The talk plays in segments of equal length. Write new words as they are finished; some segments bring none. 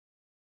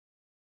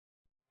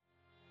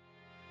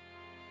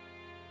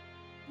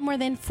More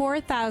than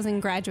 4,000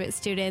 graduate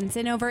students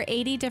in over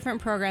 80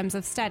 different programs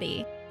of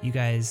study. You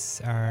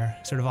guys are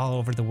sort of all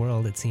over the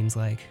world, it seems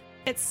like.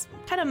 It's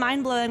kind of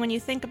mind-blowing when you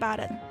think about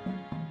it.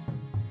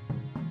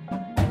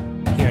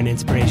 Here on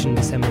Inspiration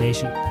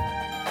Dissemination.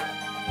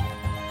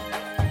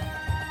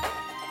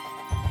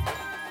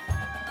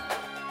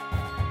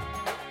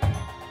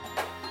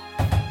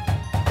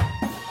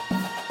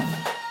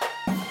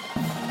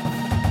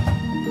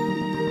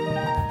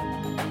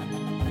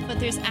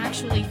 There's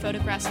actually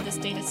photographs of this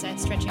data set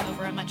stretching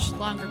over a much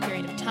longer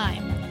period of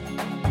time.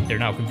 They're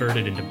now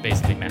converted into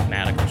basically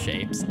mathematical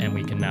shapes, and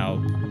we can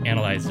now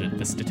analyze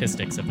the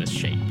statistics of this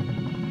shape.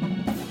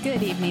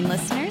 Good evening,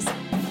 listeners.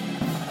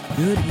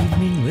 Good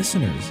evening,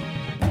 listeners.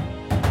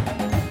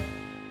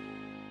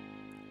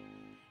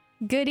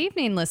 Good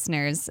evening,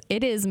 listeners.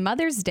 It is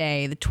Mother's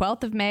Day, the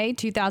 12th of May,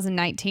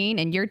 2019,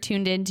 and you're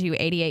tuned into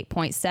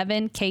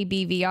 88.7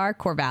 KBVR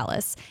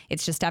Corvallis.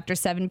 It's just after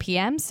 7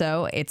 p.m.,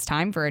 so it's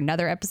time for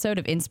another episode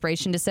of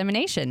Inspiration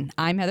Dissemination.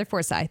 I'm Heather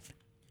Forsyth.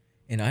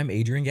 And I'm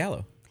Adrian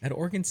Gallo. At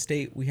Oregon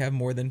State, we have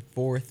more than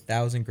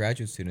 4,000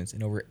 graduate students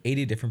in over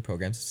 80 different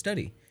programs of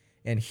study.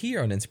 And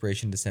here on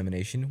Inspiration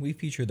Dissemination, we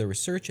feature the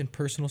research and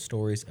personal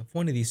stories of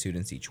one of these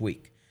students each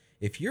week.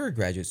 If you're a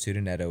graduate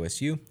student at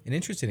OSU and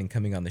interested in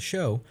coming on the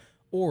show,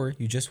 or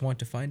you just want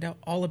to find out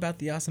all about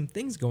the awesome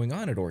things going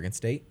on at Oregon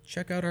State,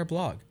 check out our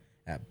blog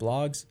at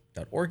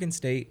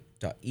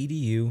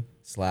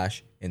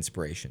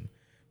blogs.oregonstate.edu/inspiration,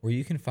 where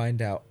you can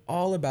find out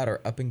all about our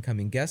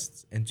up-and-coming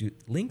guests and do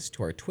links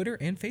to our Twitter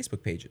and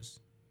Facebook pages.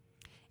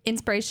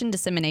 Inspiration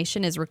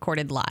Dissemination is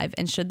recorded live,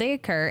 and should they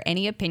occur,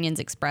 any opinions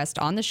expressed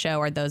on the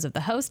show are those of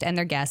the host and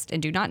their guest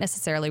and do not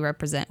necessarily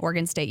represent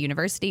Oregon State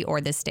University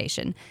or this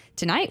station.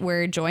 Tonight,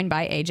 we're joined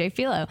by AJ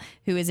Philo,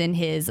 who is in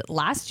his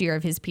last year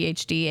of his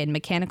PhD in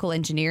mechanical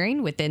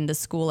engineering within the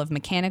School of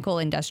Mechanical,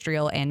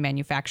 Industrial, and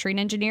Manufacturing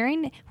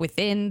Engineering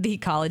within the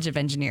College of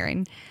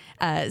Engineering.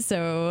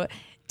 So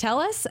tell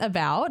us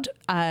about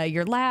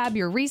your lab,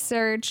 your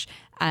research.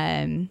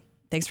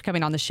 Thanks for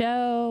coming on the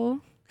show.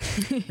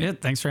 Yeah,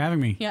 thanks for having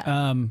me.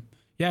 Yeah.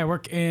 I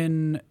work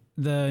in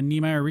the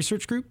Niemeyer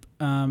Research Group,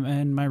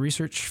 and my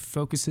research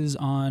focuses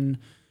on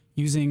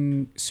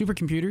using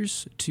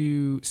supercomputers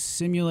to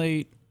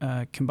simulate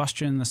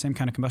combustion, the same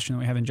kind of combustion that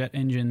we have in jet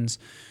engines,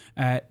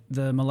 at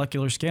the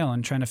molecular scale,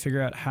 and trying to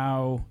figure out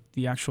how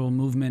the actual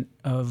movement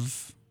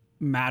of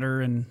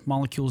matter and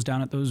molecules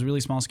down at those really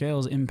small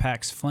scales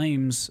impacts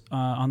flames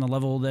on the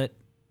level that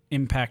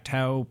impact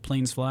how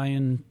planes fly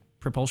and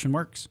propulsion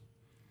works.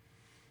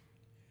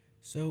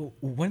 So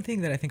one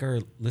thing that I think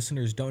our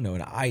listeners don't know,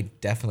 and I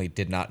definitely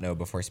did not know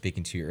before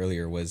speaking to you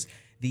earlier, was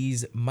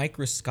these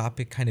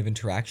microscopic kind of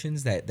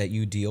interactions that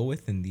you deal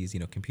with in these,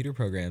 computer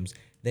programs.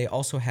 They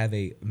also have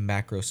a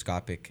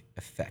macroscopic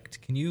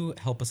effect. Can you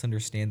help us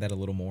understand that a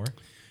little more?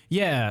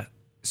 Yeah.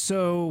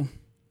 So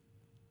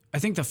I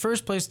think the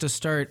first place to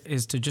start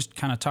is to just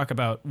kind of talk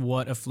about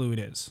what a fluid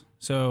is.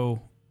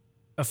 So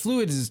a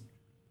fluid is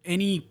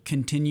any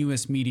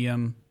continuous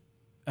medium,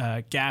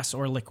 gas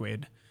or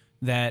liquid,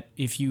 that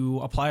if you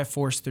apply a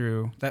force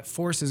through, that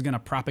force is going to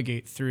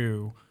propagate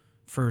through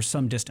for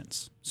some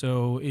distance.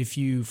 So if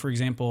you, for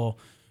example,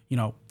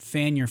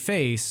 fan your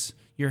face,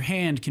 your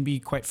hand can be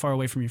quite far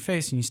away from your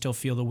face and you still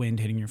feel the wind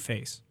hitting your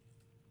face.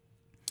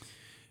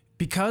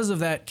 Because of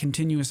that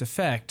continuous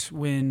effect,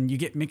 when you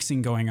get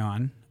mixing going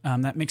on,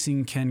 that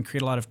mixing can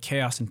create a lot of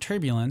chaos and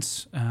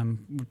turbulence,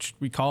 which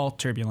we call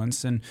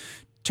turbulence. And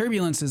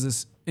turbulence is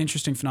this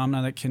interesting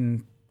phenomenon that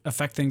can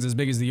affect things as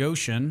big as the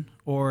ocean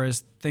or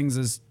as things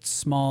as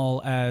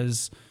small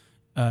as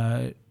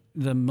the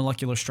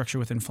molecular structure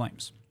within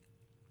flames.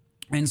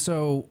 And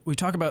so we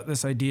talk about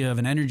this idea of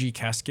an energy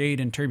cascade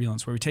in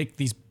turbulence, where we take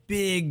these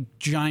big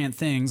giant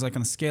things like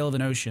on the scale of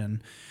an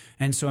ocean.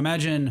 And so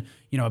imagine,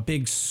 a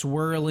big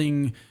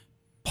swirling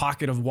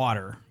pocket of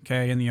water,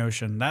 in the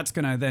ocean. That's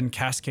going to then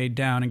cascade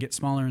down and get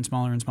smaller and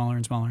smaller and smaller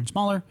and smaller and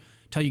smaller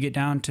until you get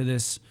down to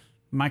this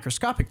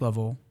microscopic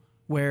level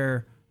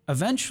where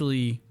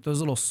eventually those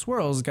little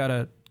swirls got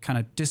to kind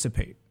of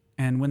dissipate.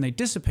 And when they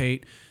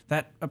dissipate,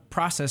 that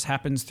process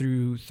happens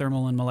through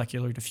thermal and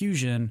molecular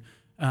diffusion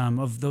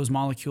of those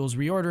molecules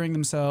reordering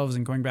themselves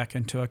and going back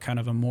into a kind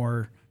of a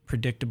more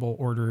predictable,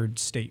 ordered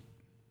state.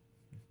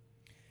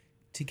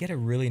 To get a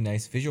really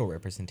nice visual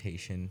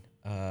representation,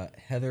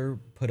 Heather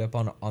put up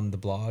on the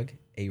blog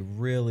a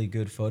really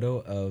good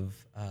photo of,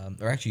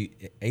 or actually,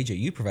 AJ,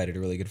 you provided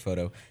a really good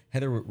photo.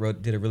 Heather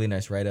did a really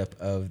nice write-up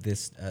of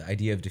this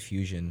idea of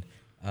diffusion.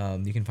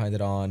 You can find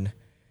it on,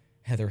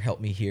 Heather,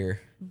 help me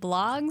here,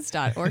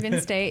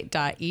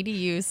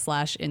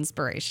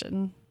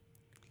 blogs.oregonstate.edu/inspiration.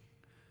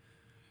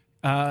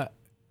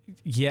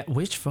 Yeah,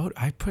 which photo?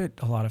 I put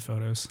a lot of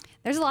photos.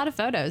 There's a lot of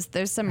photos.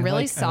 There's some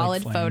really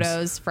solid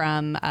photos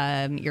from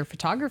your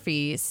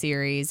photography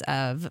series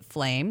of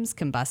flames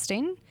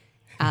combusting.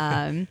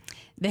 Did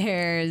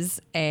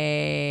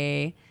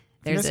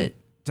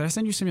I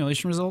send you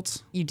simulation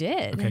results? You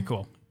did. Okay,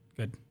 cool.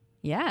 Good.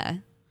 Yeah.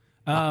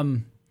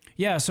 So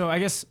I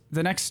guess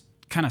the next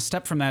kind of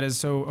step from that is,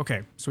 so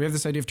we have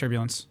this idea of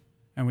turbulence.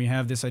 And we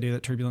have this idea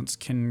that turbulence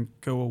can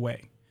go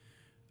away.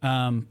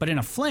 But in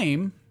a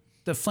flame,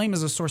 the flame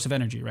is a source of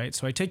energy, right?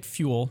 So I take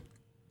fuel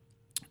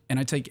and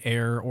I take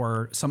air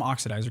or some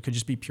oxidizer, could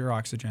just be pure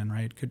oxygen,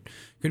 right? Could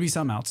be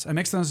something else. I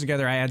mix those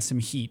together, I add some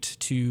heat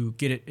to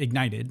get it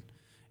ignited.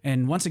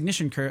 And once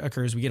ignition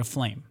occurs, we get a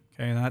flame.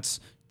 Okay, and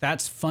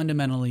that's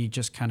fundamentally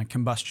just kind of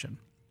combustion.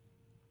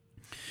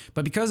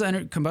 But because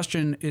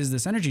combustion is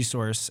this energy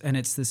source and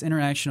it's this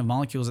interaction of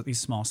molecules at these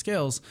small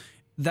scales,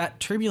 that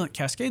turbulent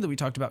cascade that we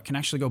talked about can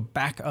actually go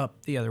back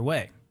up the other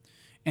way.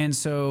 And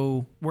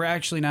so we're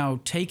actually now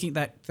taking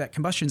that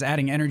combustion's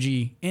adding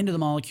energy into the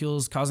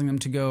molecules, causing them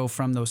to go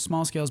from those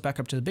small scales back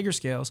up to the bigger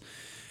scales.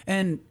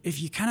 And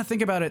if you kind of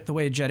think about it the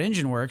way a jet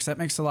engine works, that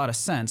makes a lot of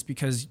sense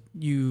because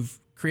you've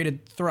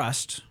created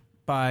thrust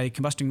by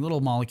combusting little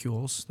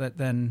molecules that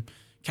then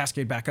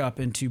cascade back up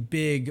into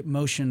big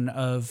motion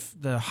of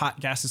the hot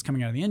gases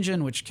coming out of the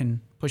engine, which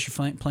can push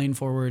your plane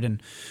forward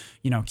and,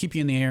 keep you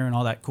in the air and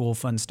all that cool,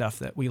 fun stuff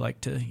that we like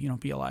to,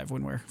 be alive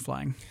when we're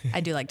flying. I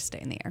do like to stay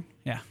in the air.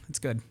 Yeah, it's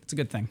good. It's a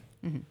good thing.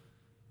 Mm-hmm.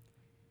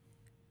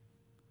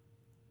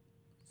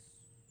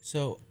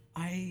 So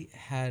I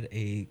had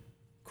a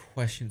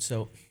question.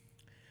 So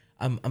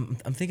I'm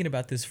thinking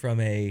about this from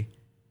a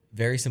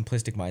very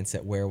simplistic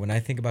mindset where when I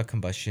think about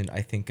combustion,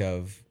 I think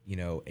of,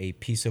 a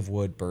piece of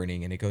wood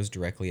burning and it goes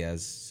directly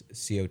as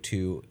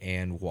CO2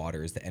 and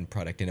water as the end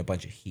product in a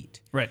bunch of heat.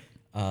 Right.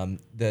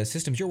 The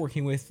systems you're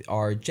working with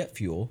are jet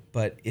fuel,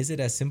 but is it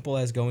as simple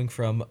as going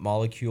from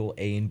molecule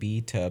A and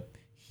B to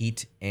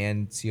heat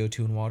and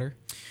CO2 and water?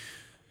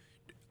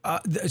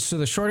 So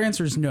the short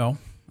answer is no.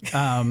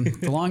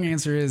 The long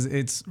answer is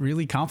it's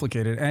really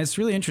complicated and it's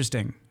really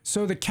interesting.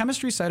 So the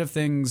chemistry side of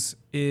things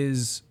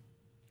is,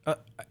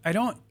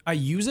 I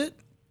use it,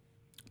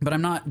 but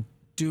I'm not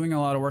doing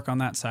a lot of work on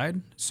that side.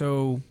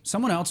 So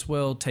someone else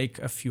will take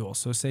a fuel.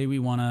 So say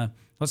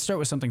let's start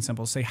with something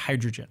simple, say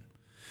hydrogen.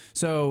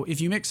 So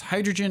if you mix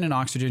hydrogen and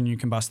oxygen and you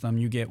combust them,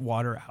 you get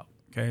water out.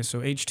 Okay, so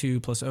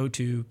H2 plus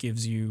O2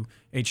 gives you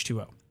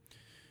H2O.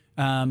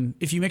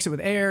 If you mix it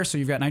with air, so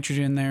you've got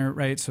nitrogen there,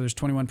 right? So there's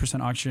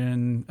 21%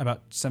 oxygen,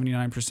 about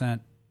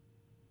 79%.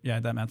 Yeah,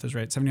 that math is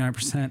right.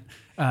 79%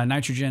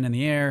 nitrogen in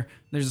the air.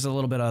 There's a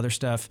little bit of other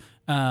stuff.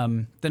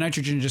 The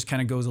nitrogen just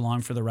kind of goes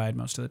along for the ride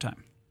most of the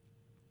time.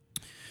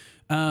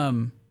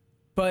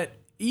 But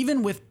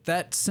even with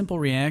that simple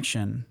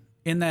reaction,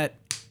 in that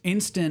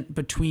instant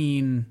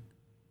between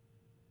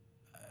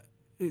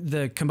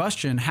the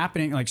combustion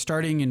happening, like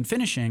starting and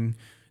finishing,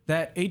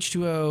 that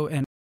H2O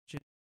and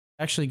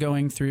actually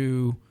going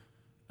through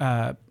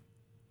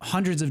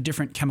hundreds of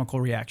different chemical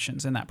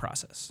reactions in that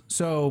process.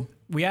 So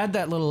we add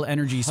that little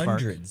energy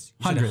spark.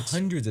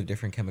 Hundreds of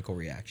different chemical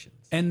reactions.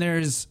 And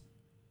there's,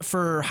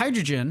 for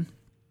hydrogen,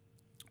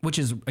 which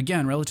is,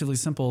 again, relatively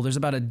simple, there's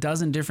about a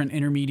dozen different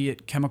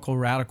intermediate chemical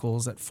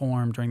radicals that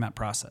form during that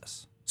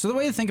process. So the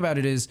way to think about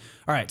it is,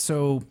 all right,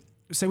 so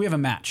say we have a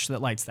match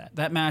that lights that.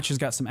 That match has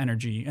got some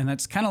energy, and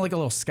that's kind of like a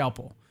little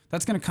scalpel.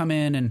 That's going to come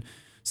in and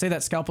say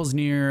that scalpel's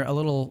near a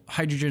little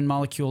hydrogen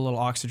molecule, a little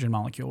oxygen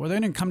molecule, where they're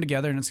going to come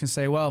together and it's going to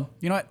say, well,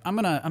 you know what, I'm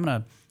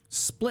gonna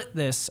split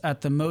this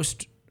at the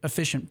most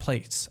efficient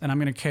place, and I'm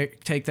going to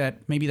take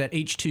that, maybe that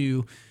H2,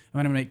 I'm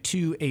going to make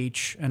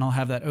 2H, and I'll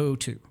have that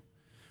O2.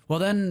 Well,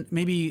 then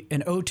maybe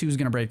an O2 is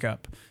going to break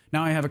up.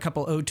 Now I have a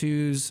couple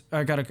O2s,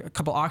 I got a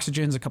couple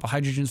oxygens, a couple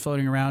hydrogens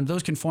floating around.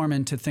 Those can form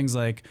into things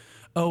like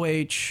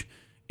OH,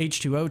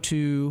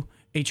 H2O2,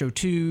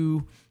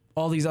 HO2,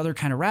 all these other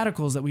kind of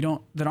radicals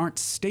that aren't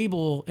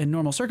stable in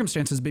normal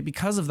circumstances, but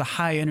because of the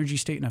high energy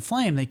state in a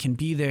flame, they can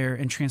be there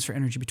and transfer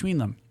energy between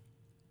them.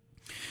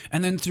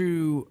 And then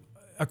through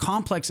a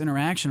complex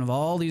interaction of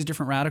all these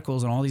different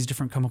radicals and all these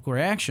different chemical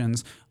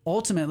reactions,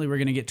 ultimately we're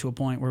going to get to a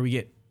point where we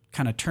get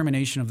kind of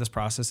termination of this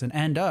process and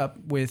end up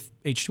with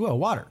H2O,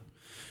 water.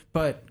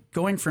 But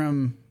going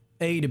from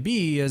A to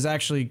B is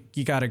actually,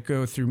 you got to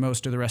go through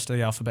most of the rest of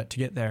the alphabet to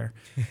get there.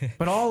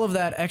 But all of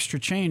that extra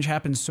change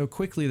happens so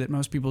quickly that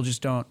most people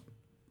just don't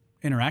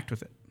interact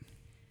with it.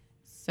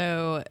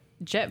 So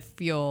jet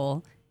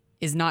fuel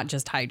is not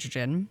just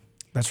hydrogen.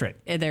 That's right.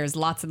 There's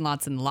lots and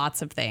lots and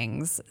lots of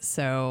things.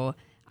 So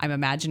I'm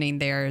imagining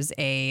there's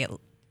I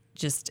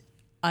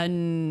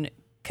can't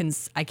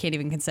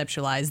even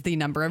conceptualize the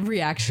number of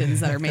reactions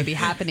that are maybe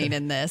happening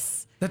in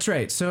this. That's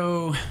right.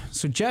 So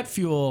jet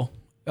fuel,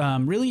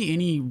 really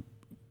any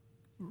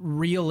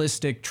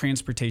realistic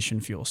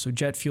transportation fuel. So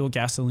jet fuel,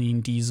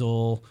 gasoline,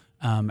 diesel,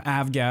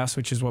 avgas,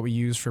 which is what we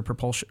use for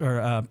propulsion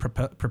or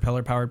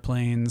propeller powered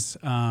planes.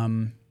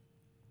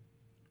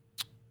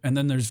 And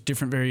then there's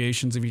different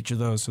variations of each of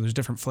those. So there's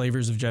different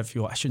flavors of jet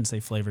fuel. I shouldn't say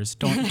flavors.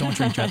 Don't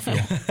drink jet fuel.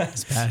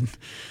 It's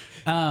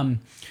bad.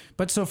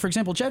 But so, for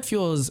example, jet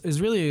fuel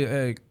is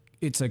really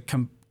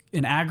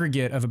an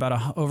aggregate of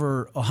about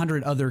over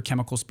 100 other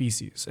chemical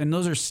species. And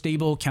those are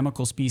stable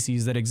chemical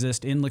species that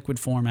exist in liquid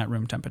form at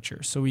room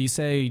temperature. So we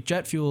say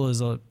jet fuel is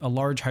a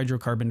large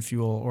hydrocarbon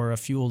fuel or a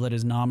fuel that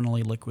is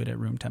nominally liquid at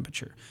room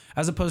temperature,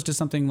 as opposed to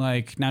something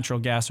like natural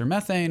gas or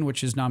methane,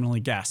 which is nominally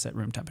gas at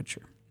room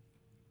temperature.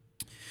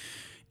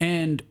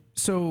 And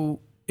so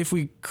if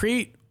we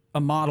create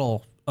a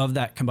model of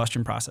that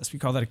combustion process, we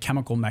call that a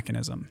chemical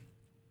mechanism.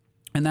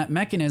 And that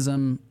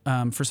mechanism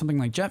for something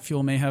like jet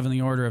fuel may have in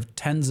the order of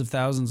tens of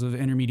thousands of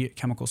intermediate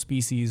chemical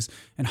species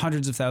and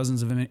hundreds of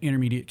thousands of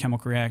intermediate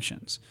chemical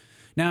reactions.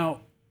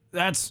 Now,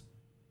 that's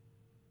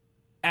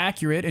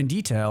accurate and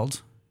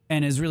detailed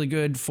and is really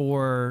good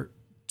for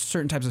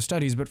certain types of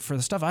studies, but for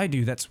the stuff I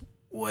do, that's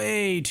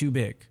way too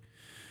big.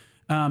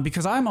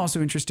 Because I'm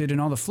also interested in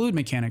all the fluid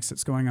mechanics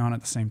that's going on at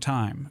the same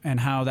time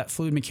and how that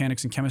fluid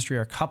mechanics and chemistry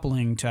are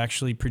coupling to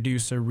actually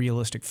produce a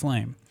realistic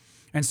flame.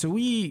 And so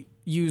we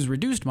use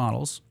reduced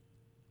models,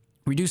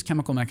 reduced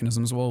chemical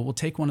mechanisms. Well, we'll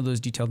take one of those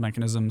detailed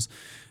mechanisms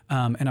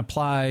and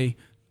apply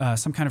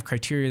some kind of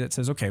criteria that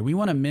says, okay, we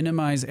want to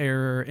minimize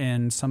error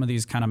in some of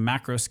these kind of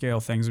macro scale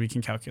things we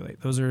can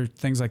calculate. Those are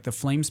things like the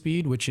flame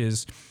speed, which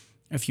is,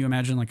 if you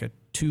imagine like a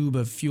tube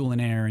of fuel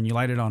and air and you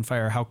light it on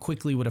fire, how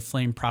quickly would a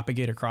flame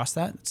propagate across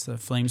that? It's the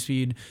flame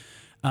speed.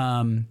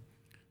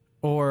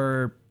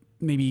 Or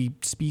maybe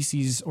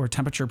species or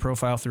temperature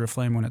profile through a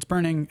flame when it's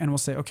burning. And we'll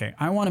say, okay,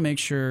 I want to make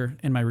sure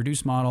in my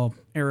reduced model,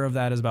 error of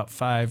that is about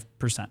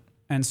 5%.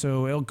 And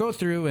so it'll go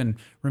through and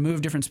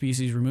remove different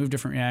species, remove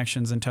different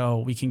reactions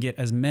until we can get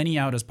as many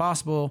out as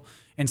possible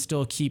and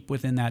still keep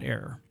within that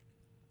error.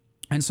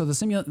 And so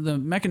the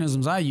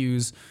mechanisms I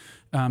use,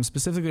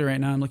 specifically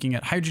right now, I'm looking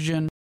at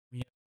hydrogen.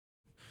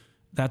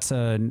 That's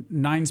a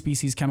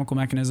 9-species chemical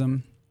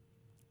mechanism.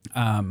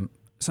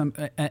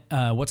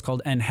 What's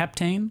called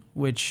N-heptane,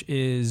 which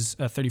is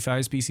a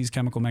 35-species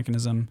chemical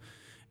mechanism,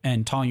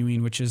 and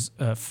toluene, which is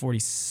a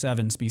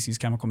 47-species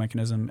chemical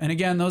mechanism. And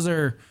again, those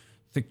are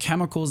the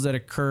chemicals that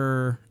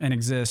occur and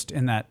exist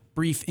in that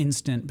brief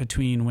instant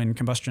between when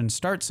combustion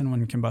starts and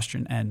when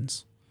combustion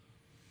ends.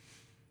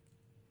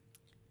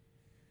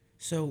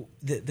 So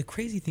the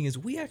crazy thing is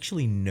we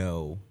actually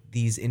know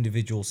these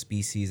individual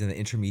species and the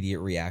intermediate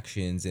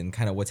reactions and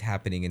kind of what's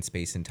happening in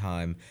space and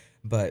time.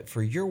 But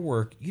for your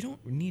work, you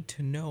don't need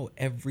to know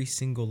every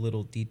single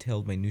little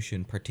detailed minutia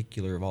in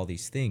particular of all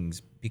these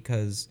things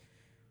because,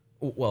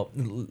 well,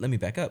 let me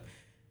back up.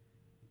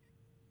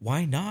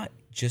 Why not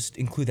just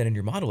include that in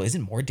your model?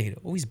 Isn't more data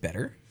always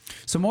better?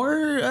 So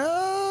more,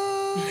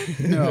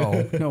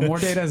 no, more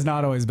data is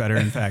not always better,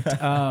 in fact.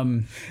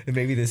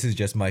 Maybe this is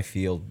just my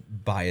field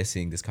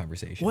biasing this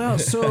conversation. Well,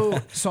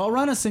 so I'll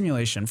run a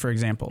simulation, for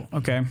example,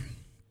 okay?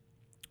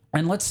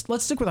 And let's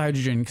stick with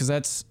hydrogen because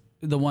that's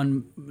the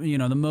one,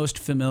 the most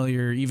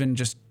familiar, even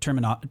just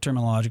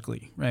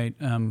terminologically, right?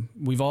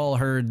 We've all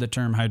heard the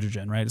term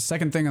hydrogen, right? It's the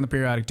second thing on the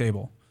periodic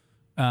table.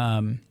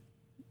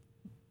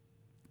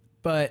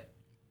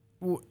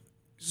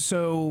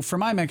 So for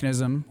my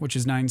mechanism, which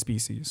is 9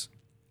 species,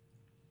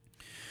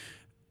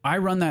 I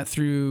run that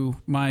through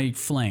my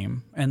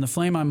flame, and the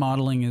flame I'm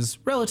modeling is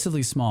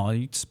relatively small.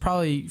 It's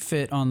probably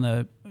fitted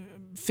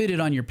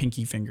on your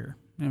pinky finger.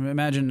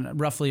 Imagine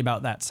roughly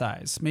about that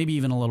size, maybe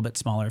even a little bit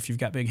smaller if you've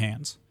got big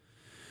hands.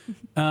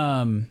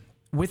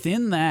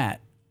 Within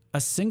that,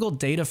 a single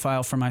data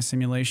file for my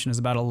simulation is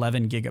about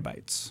 11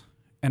 gigabytes.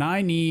 And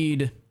I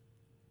need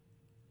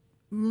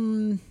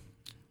on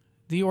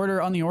the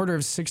order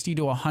of 60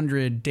 to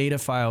 100 data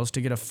files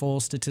to get a full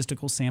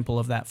statistical sample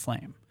of that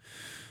flame.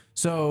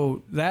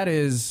 So that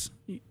is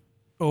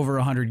over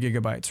 100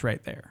 gigabytes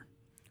right there.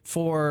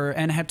 For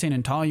N-heptane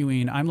and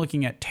toluene, I'm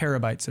looking at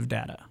terabytes of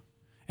data.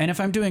 And if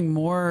I'm doing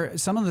more,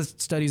 some of the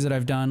studies that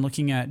I've done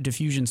looking at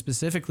diffusion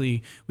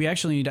specifically, we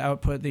actually need to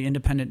output the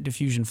independent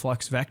diffusion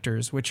flux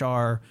vectors, which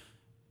are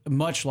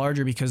much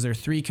larger because they're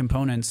 3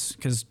 components,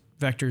 because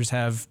vectors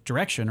have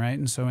direction, right?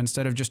 And so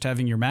instead of just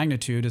having your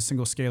magnitude, a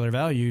single scalar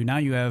value, now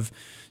you have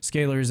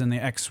scalars in the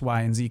X, Y,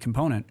 and Z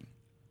component.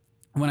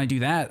 When I do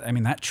that,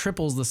 that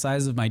triples the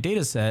size of my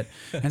data set.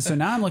 And so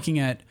now I'm looking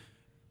at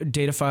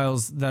data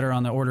files that are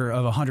on the order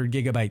of 100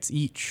 gigabytes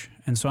each.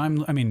 And so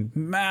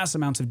mass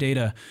amounts of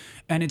data.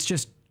 And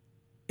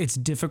it's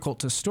difficult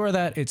to store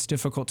that. It's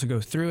difficult to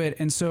go through it.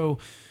 And so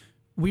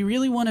we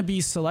really want to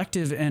be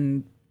selective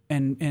and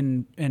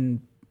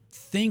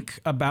think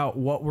about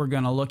what we're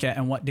going to look at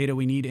and what data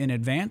we need in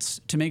advance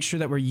to make sure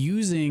that we're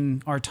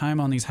using our time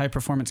on these high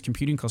performance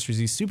computing clusters,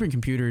 these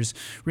supercomputers,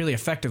 really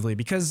effectively,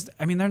 because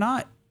they're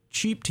not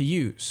cheap to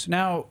use.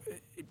 Now,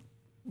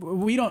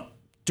 we don't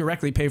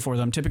directly pay for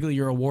them. Typically,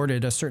 you're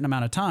awarded a certain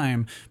amount of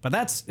time, but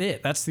that's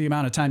it. That's the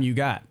amount of time you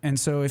got. And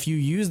so if you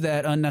use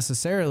that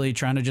unnecessarily,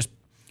 trying to just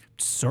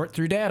sort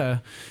through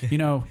data,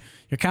 you're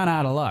kind of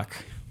out of luck.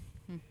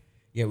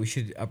 Yeah, we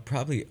should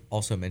probably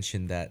also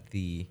mention that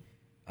the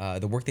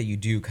work that you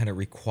do kind of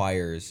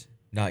requires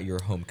not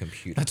your home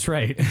computer. That's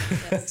right.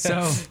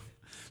 So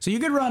you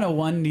could run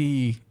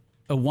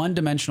a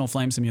one-dimensional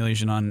flame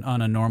simulation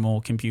on a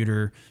normal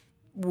computer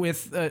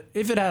with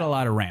if it had a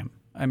lot of RAM.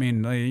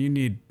 You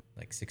need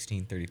like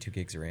 1632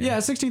 gigs of RAM. Yeah,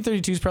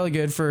 1632 is probably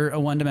good for a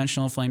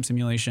one-dimensional flame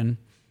simulation.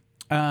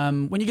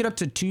 When you get up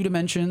to 2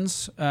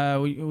 dimensions,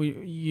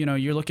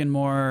 you're looking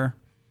more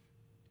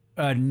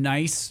a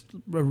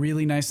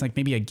really nice, like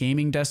maybe a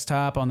gaming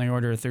desktop on the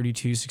order of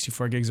 32,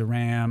 64 gigs of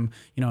RAM,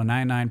 a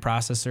 9.9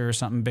 processor or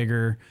something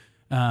bigger.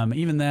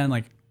 Even then,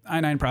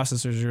 i9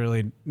 processors are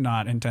really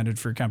not intended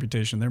for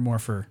computation. They're more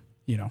for,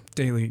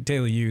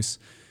 daily use.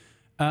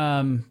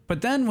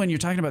 But then when you're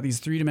talking about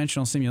these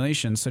 3-dimensional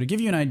simulations, so to give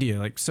you an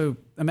idea, so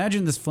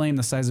imagine this flame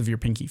the size of your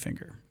pinky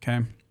finger,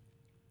 okay?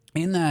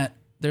 In that,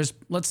 there's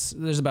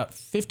about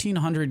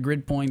 1,500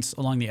 grid points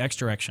along the x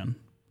direction.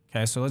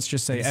 Okay, so let's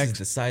just say this is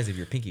the size of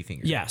your pinky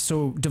finger. Yeah,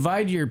 so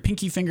divide your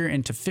pinky finger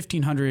into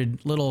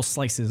 1,500 little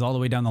slices all the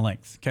way down the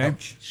length, okay?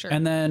 Ouch. Sure.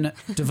 And then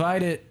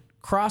divide it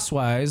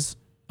crosswise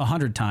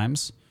 100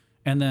 times,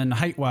 and then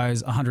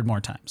height-wise 100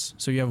 more times.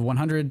 So you have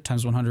 100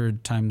 times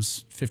 100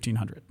 times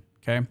 1,500,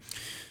 okay?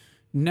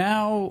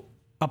 Now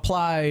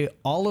apply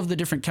all of the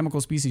different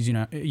chemical species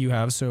you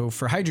have. So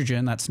for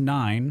hydrogen, that's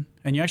 9,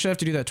 and you actually have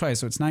to do that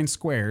twice, so it's 9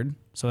 squared.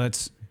 So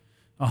that's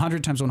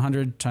 100 times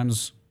 100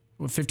 times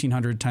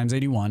 1,500 times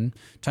 81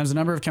 times the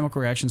number of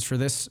chemical reactions for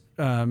this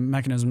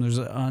mechanism. There's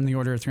on the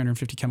order of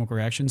 350 chemical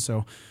reactions.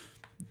 So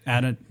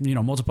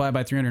multiply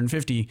by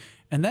 350,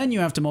 and then you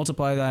have to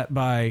multiply that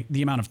by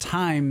the amount of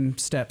time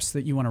steps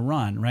that you want to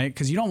run, right?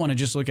 Because you don't want to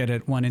just look at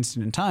it one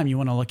instant in time. You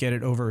want to look at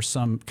it over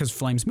because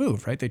flames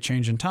move, right? They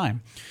change in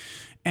time.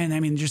 And I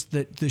mean, just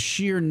the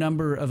sheer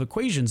number of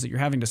equations that you're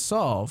having to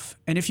solve.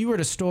 And if you were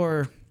to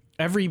store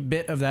every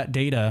bit of that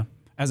data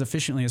as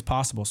efficiently as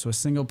possible, so a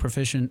single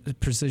precision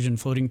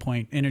floating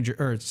point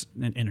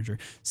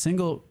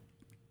single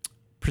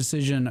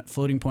precision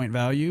floating point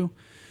value,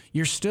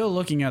 you're still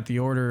looking at the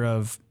order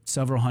of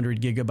several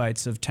hundred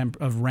gigabytes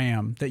of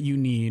RAM that you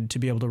need to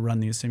be able to run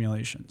these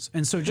simulations.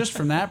 And so just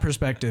from that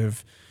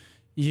perspective,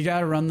 you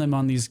got to run them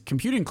on these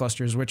computing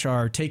clusters, which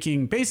are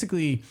taking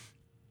basically,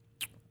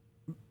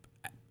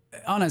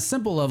 on a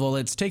simple level,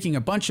 it's taking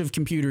a bunch of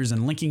computers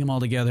and linking them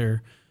all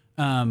together.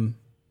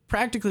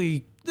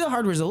 Practically, the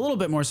hardware is a little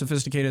bit more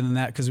sophisticated than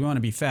that because we want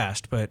to be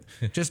fast, but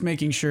just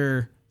making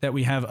sure that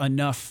we have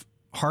enough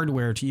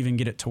hardware to even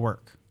get it to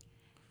work.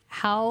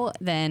 How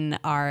then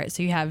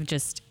so you have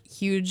just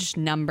huge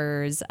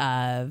numbers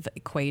of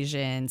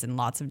equations and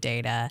lots of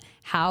data.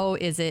 How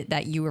is it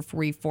that you are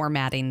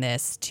reformatting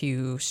this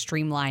to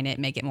streamline it,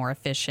 make it more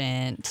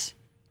efficient?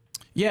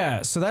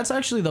 Yeah, so that's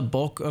actually the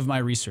bulk of my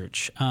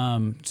research. So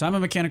I'm a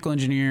mechanical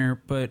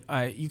engineer, but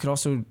you could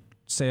also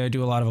say I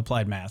do a lot of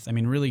applied math. I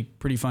mean, really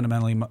pretty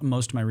fundamentally,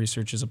 most of my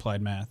research is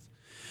applied math.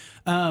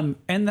 And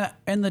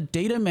the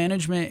data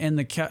management and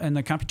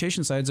the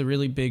computation side is a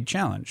really big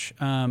challenge.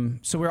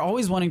 So we're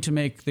always wanting to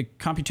make the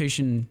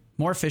computation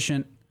more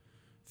efficient,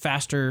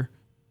 faster,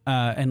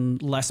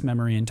 and less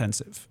memory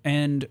intensive.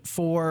 And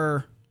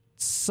for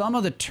some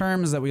of the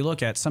terms that we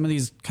look at, some of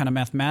these kind of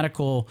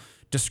mathematical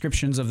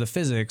descriptions of the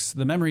physics,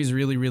 the memory is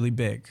really, really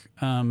big.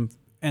 And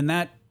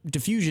that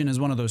diffusion is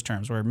one of those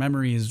terms where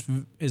memory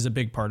is a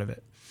big part of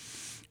it.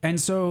 And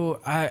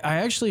so I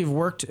actually have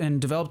worked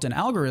and developed an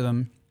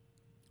algorithm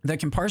that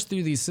can parse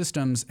through these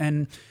systems.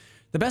 And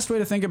the best way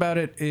to think about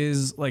it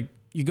is like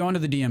you go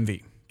into the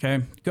DMV,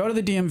 okay? Go to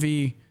the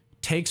DMV,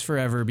 takes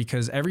forever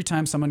because every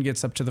time someone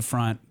gets up to the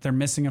front, they're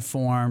missing a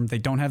form, they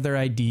don't have their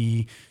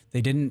ID,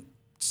 they didn't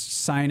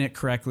sign it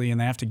correctly,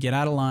 and they have to get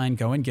out of line,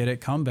 go and get it,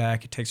 come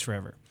back, it takes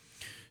forever.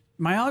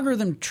 My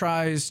algorithm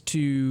tries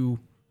to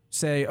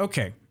say,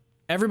 okay,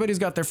 everybody's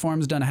got their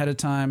forms done ahead of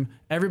time,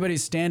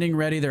 everybody's standing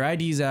ready, their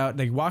ID's out,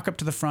 they walk up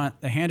to the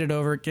front, they hand it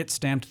over, get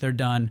stamped, they're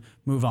done,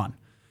 move on.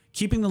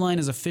 Keeping the line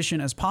as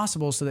efficient as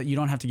possible so that you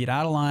don't have to get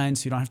out of line,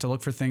 so you don't have to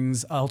look for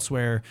things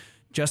elsewhere,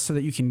 just so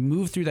that you can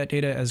move through that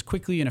data as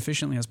quickly and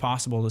efficiently as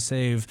possible to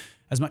save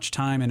as much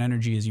time and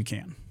energy as you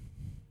can.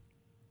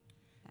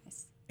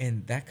 Nice.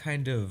 And that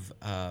kind of,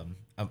 I'm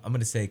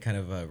going to say kind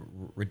of a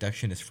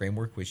reductionist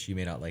framework, which you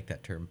may not like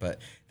that term, but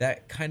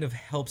that kind of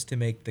helps to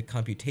make the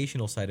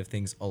computational side of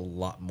things a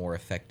lot more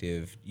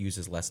effective,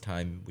 uses less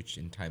time, which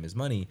in time is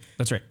money.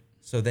 That's right.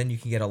 So then you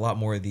can get a lot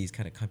more of these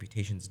kind of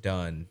computations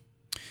done.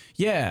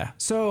 Yeah.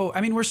 So,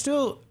 I mean,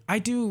 I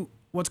do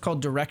what's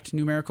called direct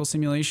numerical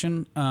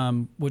simulation,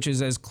 which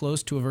is as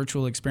close to a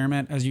virtual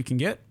experiment as you can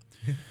get.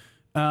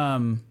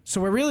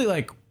 So we're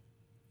really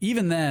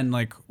even then,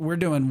 we're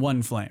doing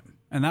one flame,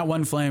 and that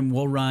one flame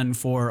will run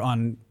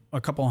on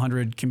a couple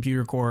hundred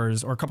computer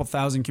cores or a couple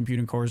thousand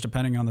computing cores,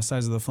 depending on the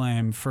size of the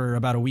flame, for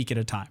about a week at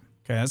a time.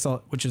 Okay.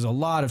 Which is a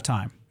lot of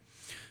time.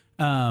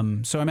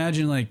 So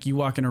imagine you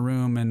walk in a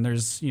room and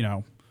there's,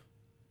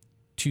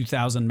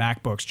 2,000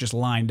 MacBooks just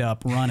lined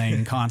up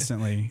running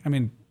constantly. I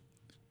mean,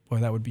 boy,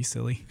 that would be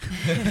silly.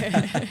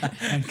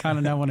 I kind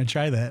of now want to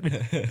try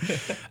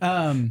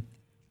that.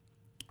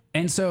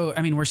 And so,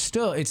 I mean,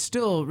 it's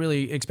still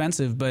really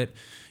expensive, but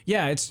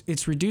yeah,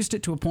 it's reduced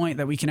it to a point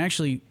that we can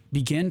actually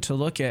begin to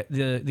look at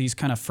these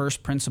kind of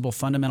first principle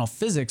fundamental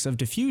physics of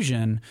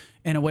diffusion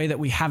in a way that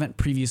we haven't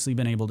previously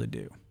been able to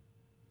do.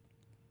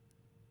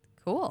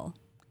 Cool.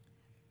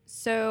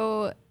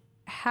 So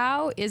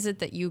how is it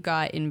that you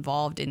got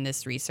involved in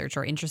this research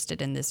or interested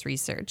in this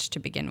research to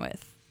begin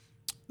with?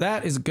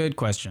 That is a good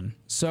question.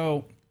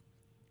 So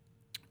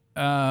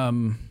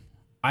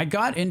I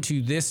got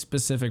into this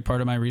specific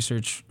part of my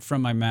research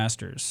from my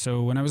master's.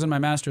 So when I was in my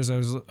master's, I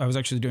was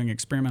actually doing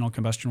experimental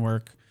combustion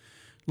work.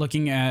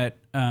 looking at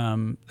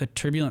the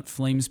turbulent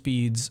flame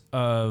speeds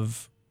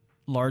of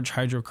large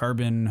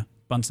hydrocarbon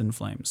Bunsen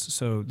flames.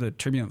 So the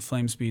turbulent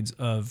flame speeds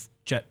of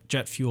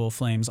jet fuel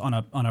flames on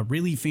a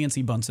really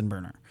fancy Bunsen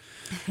burner.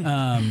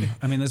 I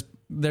mean,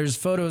 there's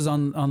photos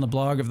on the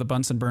blog of the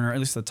Bunsen burner, at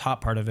least the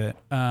top part of it.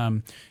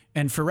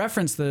 And for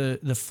reference,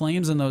 the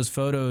flames in those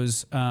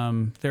photos,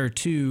 there are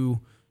two.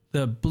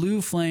 The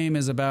blue flame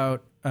is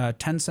about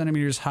 10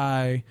 centimeters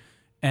high,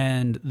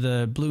 and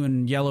the blue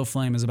and yellow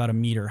flame is about 1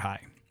 meter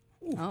high.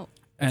 Oh.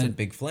 It's a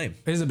big flame.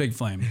 It is a big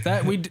flame.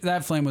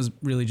 That flame was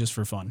really just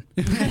for fun.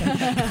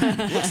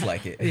 Looks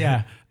like it.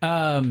 Yeah.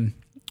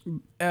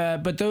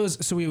 But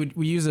those, so we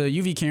use a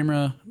UV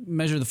camera,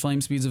 measure the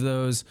flame speeds of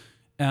those,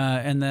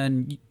 and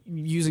then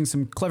using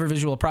some clever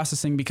visual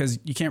processing, because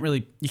you can't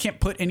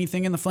put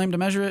anything in the flame to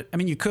measure it. I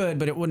mean, you could,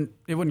 but it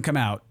wouldn't come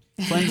out.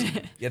 Flames,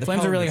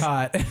 flames are really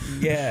hot.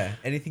 Yeah,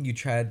 anything you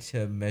tried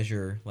to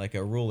measure, like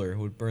a ruler,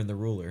 would burn the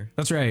ruler.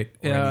 That's right.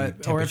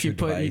 Or if you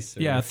put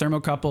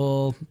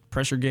thermocouple,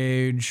 pressure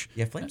gauge.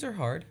 Yeah, flames are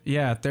hard.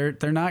 Yeah,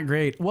 they're not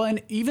great. Well,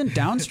 and even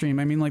downstream,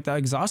 I mean, like the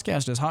exhaust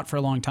gas is hot for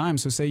a long time.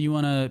 So say you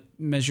want to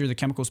measure the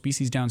chemical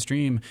species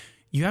downstream,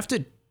 you have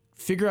to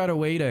figure out a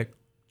way to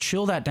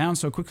chill that down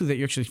so quickly that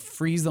you actually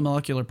freeze the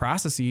molecular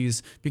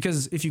processes,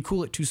 because if you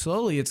cool it too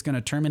slowly, it's going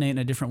to terminate in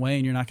a different way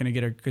and you're not going to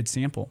get a good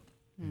sample.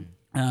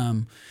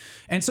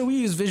 And so we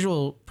use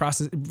visual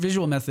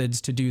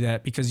methods to do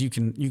that, because you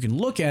can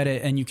look at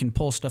it and you can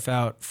pull stuff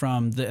out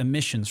from the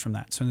emissions from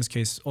that. So in this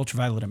case,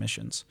 ultraviolet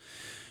emissions.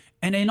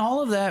 And in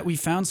all of that, we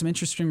found some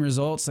interesting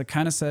results that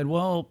kind of said,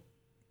 well,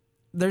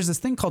 there's this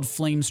thing called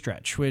flame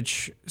stretch,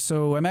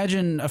 so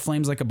imagine a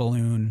flame's like a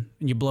balloon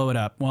and you blow it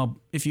up. Well,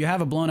 if you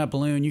have a blown up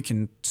balloon, you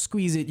can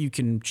squeeze it, you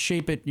can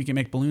shape it, you can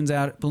make balloon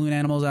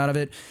animals out of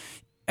it.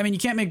 I mean, you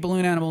can't make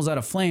balloon animals out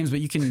of flames, but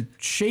you can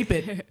shape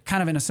it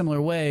kind of in a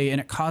similar way, and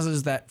it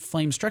causes that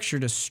flame structure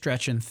to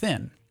stretch and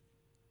thin.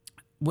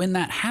 When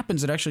that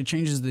happens, it actually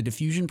changes the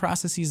diffusion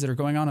processes that are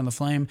going on in the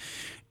flame,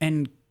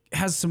 and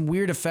has some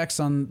weird effects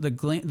on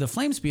the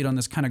flame speed on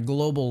this kind of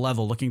global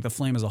level, looking at the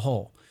flame as a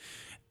whole.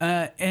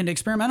 And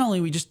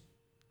experimentally, we just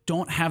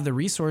don't have the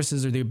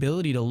resources or the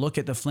ability to look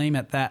at the flame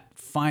at that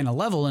fine a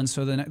level. And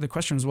so the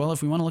question was, well,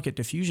 if we want to look at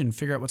diffusion,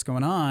 figure out what's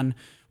going on,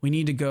 we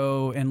need to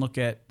go and look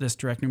at this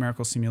direct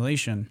numerical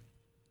simulation.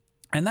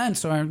 And then,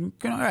 so I'm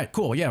going, all right,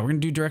 cool. Yeah, we're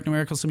going to do direct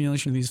numerical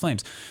simulation of these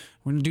flames.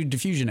 We're going to do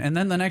diffusion. And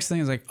then the next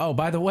thing is like, oh,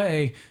 by the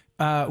way,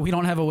 we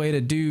don't have a way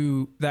to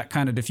do that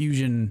kind of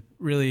diffusion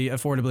really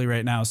affordably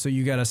right now. So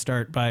you got to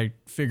start by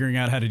figuring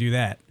out how to do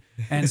that.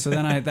 And so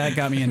then that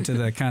got me into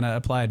the kind of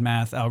applied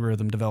math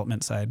algorithm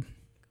development side.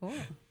 Cool.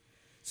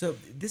 So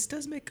this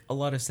does make a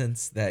lot of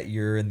sense that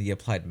you're in the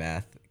applied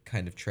math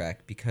kind of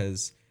track,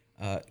 because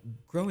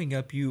growing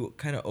up, you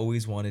kind of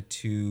always wanted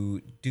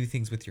to do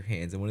things with your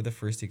hands. And one of the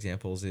first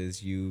examples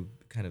is you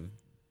kind of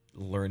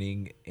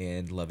learning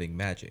and loving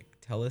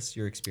magic. Tell us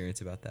your experience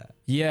about that.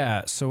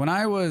 Yeah. So when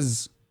I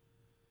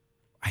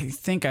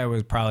think I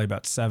was probably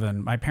about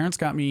 7, my parents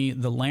got me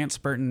the Lance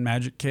Burton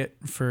magic kit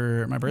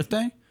for my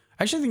birthday.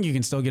 I actually think you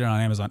can still get it on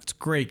Amazon. It's a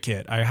great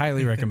kit. I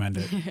highly recommend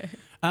it.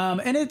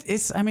 And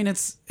it's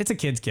a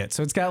kid's kit.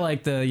 So it's got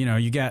like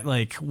you got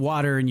like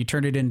water and you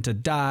turn it into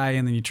dye,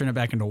 and then you turn it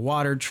back into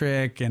water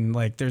trick. And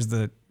like, there's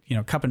the,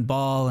 cup and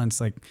ball, and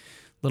it's like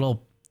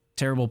little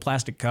terrible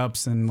plastic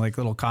cups and like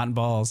little cotton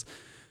balls.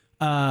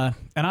 And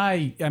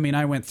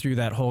I went through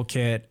that whole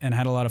kit and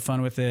had a lot of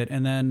fun with it.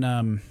 And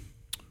then,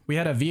 we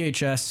had a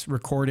VHS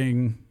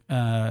recording,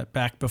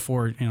 back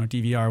before,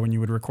 DVR, when you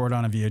would record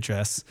on a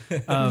VHS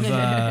of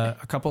a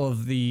couple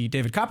of the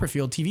David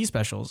Copperfield TV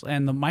specials.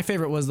 And my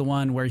favorite was the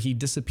one where he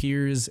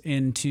disappears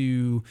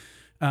into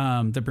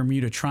the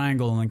Bermuda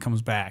Triangle and then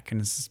comes back.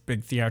 And it's this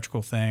big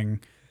theatrical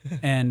thing.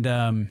 And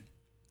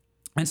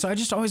so I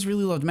just always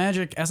really loved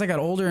magic. As I got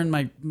older and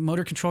my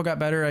motor control got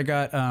better, I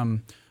got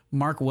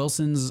Mark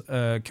Wilson's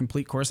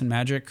Complete Course in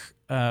Magic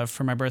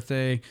for my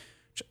birthday.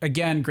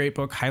 Again, great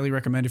book. Highly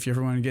recommend if you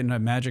ever want to get into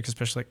magic,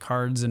 especially like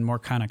cards and more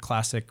kind of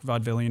classic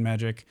vaudevillian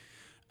magic.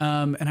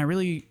 And I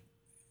really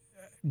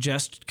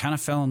just kind of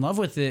fell in love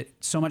with it,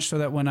 so much so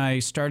that when I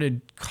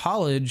started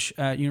college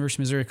at University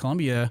of Missouri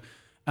Columbia,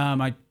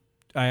 I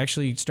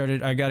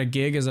got a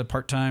gig as a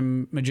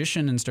part-time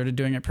magician and started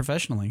doing it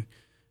professionally.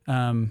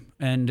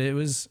 And it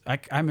was,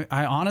 I'm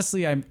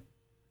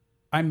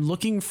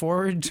looking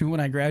forward to when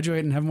I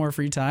graduate and have more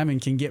free time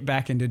and can get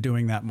back into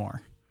doing that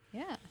more.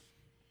 Yeah.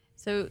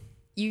 So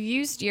you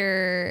used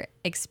your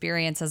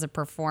experience as a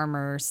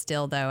performer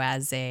still, though,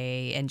 as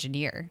a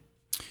engineer.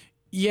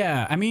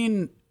 Yeah, I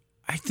mean,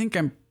 I think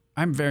I'm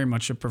very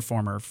much a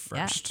performer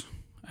first.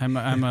 Yeah. I'm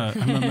a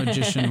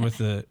magician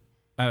with a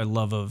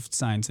love of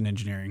science and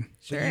engineering.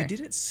 Sure. But you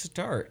didn't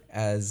start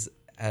as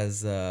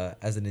an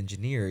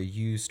engineer.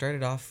 You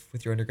started off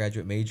with your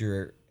undergraduate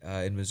major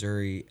in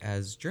Missouri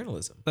as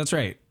journalism. That's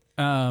right.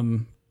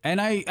 And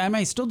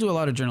I still do a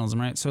lot of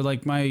journalism, right? So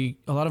like a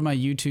lot of my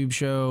YouTube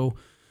show,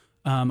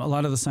 A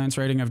lot of the science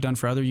writing I've done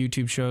for other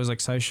YouTube shows like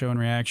SciShow and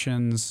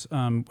Reactions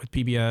with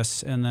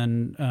PBS. And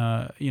then,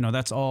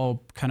 that's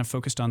all kind of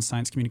focused on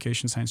science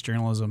communication, science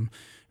journalism,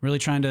 really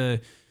trying to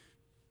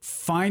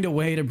find a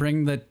way to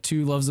bring the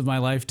two loves of my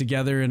life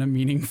together in a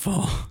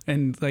meaningful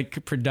and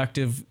like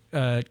productive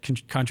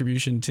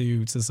contribution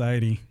to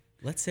society.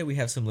 Let's say we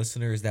have some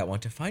listeners that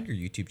want to find your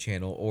YouTube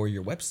channel or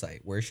your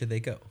website. Where should they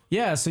go?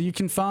 Yeah, so you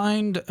can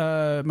find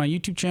my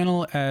YouTube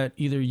channel at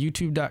either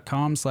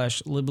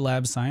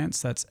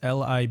youtube.com/liblabscience, that's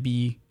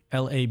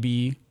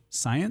LIBLAB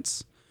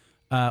science,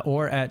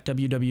 or at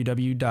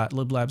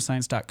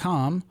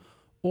www.liblabscience.com,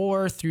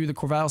 or through the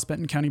Corvallis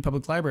Benton County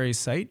Public Library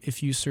site.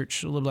 If you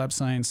search LibLab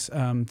Science,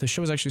 the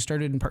show was actually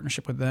started in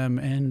partnership with them,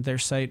 and their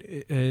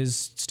site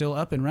is still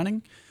up and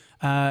running.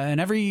 And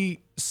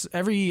every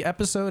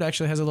episode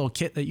actually has a little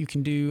kit that you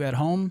can do at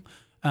home.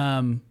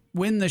 When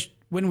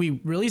we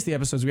released the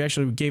episodes, we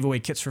actually gave away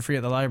kits for free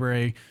at the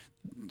library.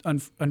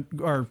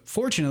 Or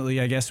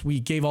fortunately, I guess we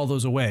gave all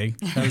those away.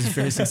 That was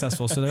very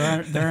successful. So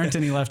there aren't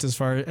any left as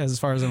far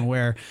as I'm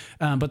aware.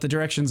 But the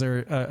directions are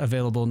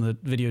available in the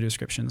video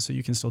description, so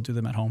you can still do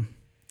them at home.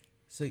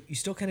 So you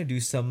still kind of do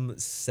some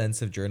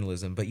sense of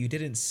journalism, but you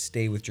didn't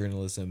stay with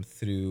journalism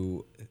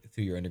through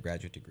your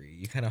undergraduate degree.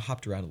 You kind of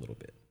hopped around a little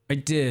bit. I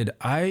did.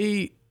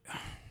 The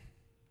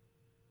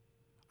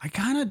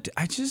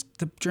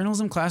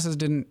journalism classes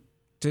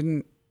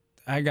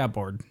I got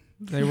bored.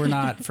 They were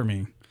not for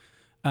me.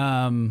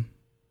 And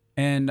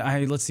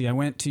I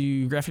went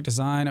to graphic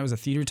design. I was a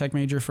theater tech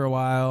major for a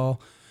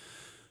while.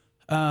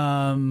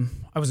 I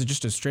was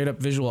just a straight up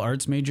visual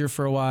arts major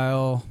for a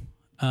while.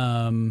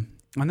 And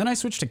then I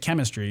switched to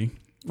chemistry,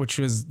 which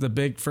was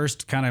the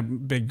first kind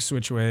of big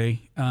switch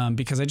away,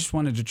 because I just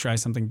wanted to try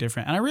something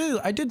different. And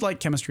I did like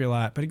chemistry a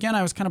lot, but again,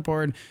 I was kind of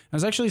bored. I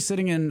was actually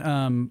sitting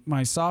in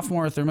my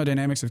sophomore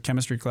thermodynamics of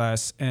chemistry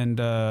class, and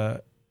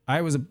I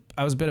was a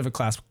bit of a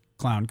class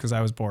clown because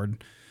I was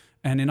bored.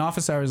 And in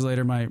office hours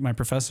later, my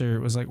professor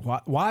was like,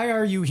 "Why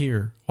are you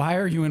here? Why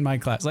are you in my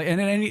class?" Like,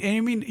 and I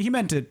mean, he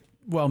meant it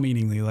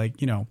well-meaningly, like,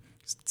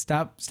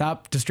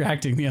 stop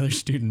distracting the other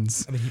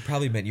students. I mean, he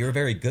probably meant you're a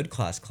very good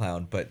class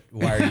clown, but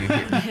why are you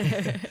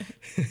here?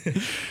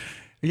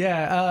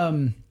 Yeah.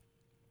 And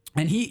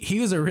he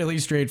was a really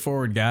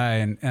straightforward guy,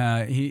 and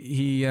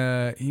he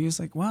was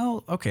like,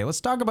 "Well, okay, let's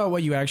talk about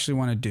what you actually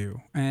want to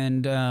do."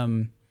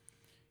 And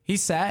he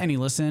sat and he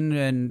listened,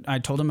 and I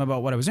told him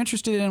about what I was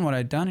interested in, what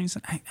I'd done. And he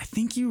said, I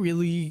think you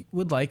really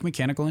would like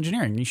mechanical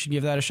engineering. You should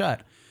give that a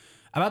shot.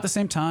 About the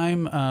same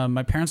time,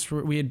 my parents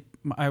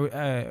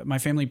my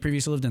family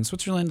previously lived in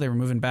Switzerland. They were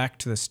moving back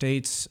to the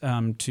States.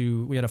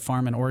 We had a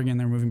farm in Oregon.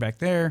 They were moving back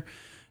there.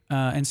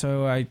 And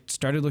so I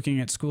started looking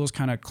at schools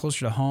kind of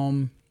closer to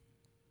home,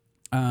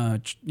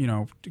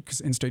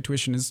 because in-state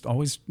tuition is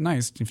always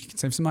nice if you can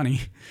save some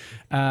money.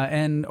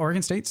 And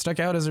Oregon State stuck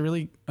out as a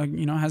really,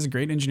 has a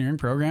great engineering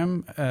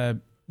program.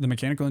 The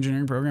mechanical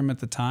engineering program at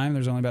the time,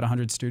 there's only about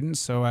 100 students.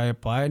 So I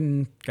applied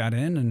and got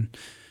in, and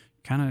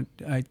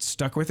I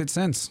stuck with it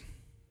since.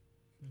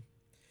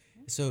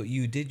 So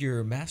you did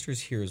your master's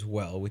here as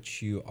well,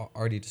 which you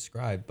already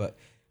described, but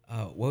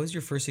what was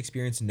your first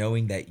experience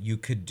knowing that you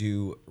could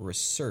do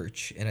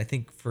research? And I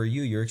think for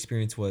you, your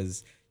experience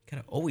was kind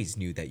of always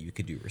knew that you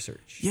could do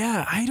research.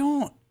 Yeah,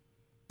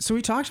 so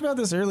we talked about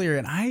this earlier,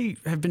 and I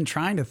have been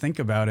trying to think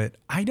about it.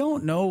 I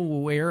don't know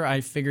where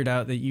I figured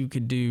out that you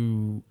could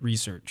do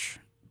research,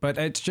 but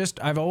it's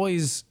just, I've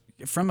always,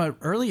 from an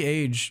early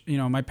age,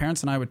 my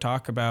parents and I would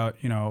talk about,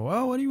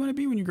 well, what do you want to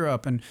be when you grow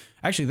up? And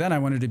actually then I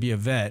wanted to be a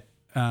vet.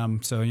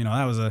 So,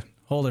 that was a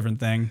whole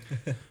different thing.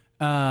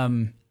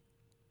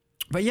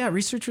 But yeah,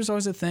 research was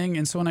always a thing.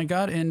 And so when I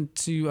got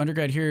into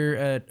undergrad here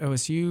at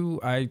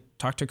OSU, I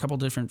talked to a couple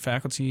different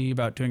faculty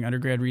about doing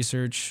undergrad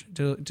research,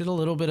 did a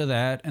little bit of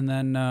that. And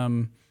then,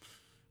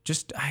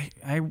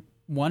 I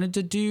wanted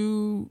to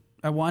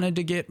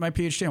get my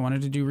PhD. I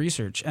wanted to do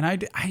research. And I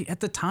at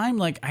the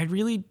time, I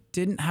really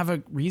didn't have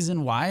a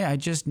reason why. I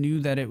just knew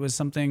that it was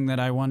something that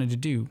I wanted to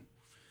do.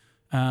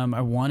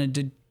 I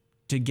wanted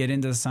to get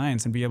into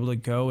science and be able to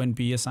go and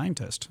be a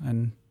scientist.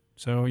 And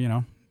so,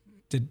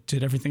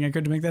 did everything I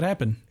could to make that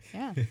happen.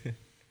 Yeah.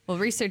 Well,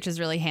 research is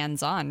really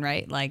hands-on,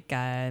 right? Like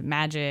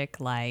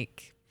magic,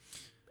 like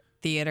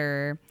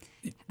theater.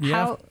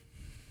 Yeah.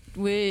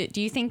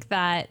 Do you think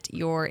that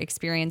your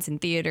experience in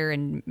theater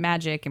and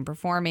magic and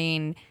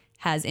performing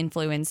has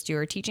influenced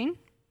your teaching?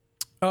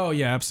 Oh,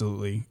 yeah,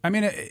 absolutely. I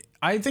mean,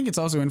 I think it's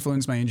also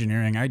influenced my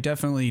engineering. I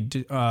definitely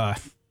do.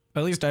 At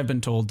least I've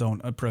been told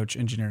don't approach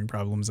engineering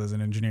problems as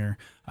an engineer.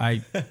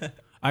 I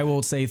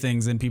will say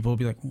things and people will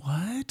be like,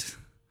 what?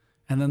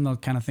 And then they'll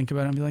kind of think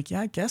about it and be like,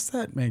 yeah, I guess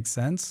that makes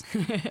sense.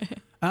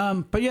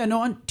 But yeah,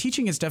 no,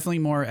 teaching is definitely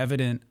more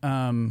evident.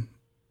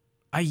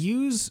 I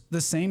use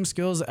the same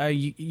skills I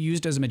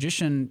used as a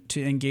magician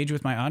to engage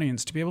with my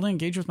audience, to be able to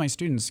engage with my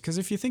students. Because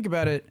if you think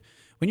about it,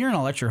 when you're in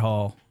a lecture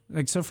hall,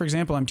 so for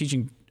example, I'm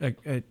teaching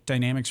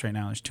dynamics right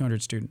now. There's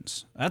 200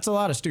 students. That's a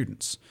lot of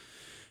students.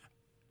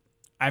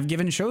 I've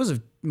given shows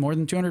of more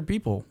than 200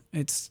 people.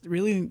 It's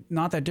really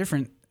not that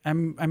different.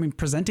 I'm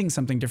presenting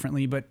something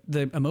differently, but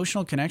the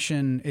emotional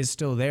connection is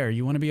still there.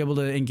 You want to be able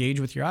to engage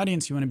with your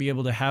audience. You want to be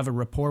able to have a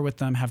rapport with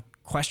them, have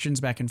questions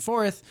back and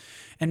forth,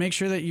 and make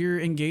sure that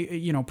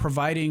you're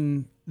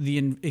providing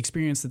the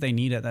experience that they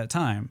need at that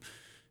time.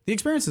 The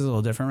experience is a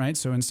little different, right?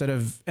 So instead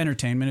of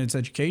entertainment, it's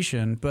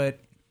education. But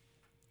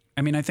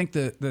I mean, I think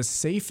the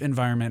safe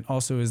environment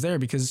also is there,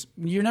 because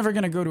you're never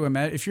going to go to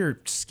if you're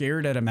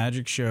scared at a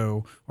magic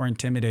show or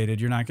intimidated,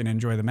 you're not going to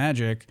enjoy the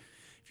magic.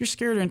 If you're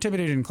scared or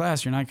intimidated in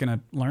class, you're not going to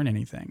learn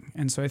anything.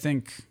 And so I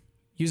think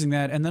using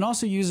that, and then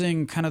also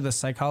using kind of the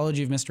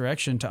psychology of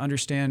misdirection to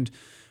understand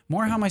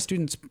more how my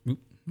students'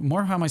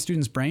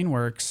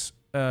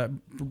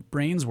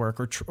 brains work,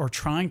 or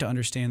trying to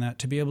understand that,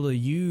 to be able to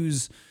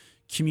use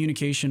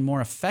communication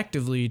more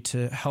effectively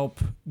to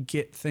help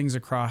get things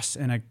across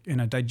in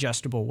a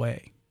digestible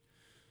way.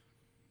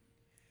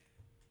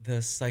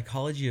 The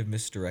psychology of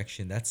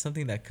misdirection, that's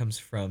something that comes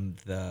from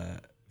the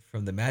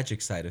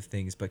magic side of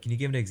things, but can you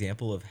give an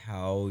example of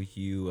how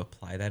you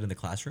apply that in the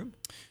classroom?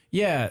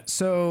 Yeah,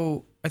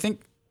 so I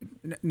think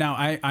now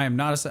I'm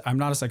not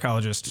a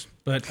psychologist,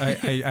 but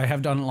I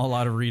have done a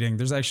lot of reading.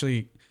 There's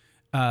actually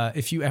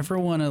if you ever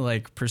want to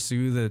like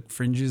pursue the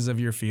fringes of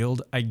your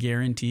field, I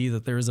guarantee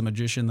that there is a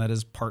magician that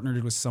is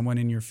partnered with someone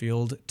in your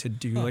field to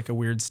do like a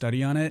weird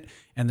study on it.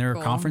 And there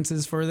are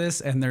conferences for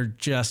this, and they're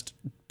just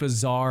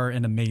bizarre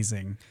and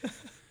amazing.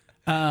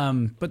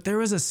 But there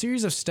was a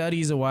series of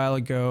studies a while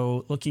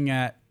ago looking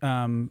at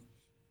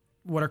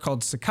what are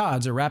called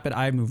saccades, or rapid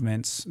eye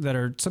movements that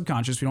are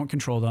subconscious. We don't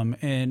control them.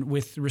 And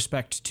with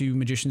respect to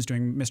magicians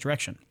doing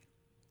misdirection.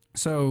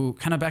 So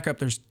kind of back up,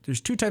 there's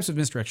two types of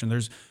misdirection.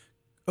 There's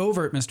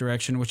overt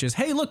misdirection, which is,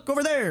 hey, look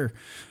over there.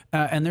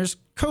 And there's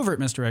covert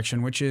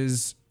misdirection, which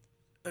is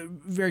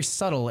very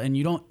subtle. And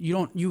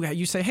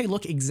you say, hey,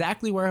 look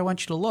exactly where I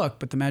want you to look,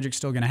 but the magic's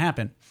still going to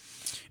happen.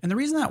 And the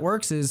reason that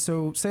works is,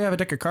 so say I have a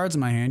deck of cards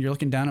in my hand, you're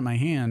looking down at my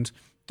hand,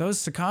 those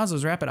saccades,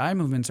 those rapid eye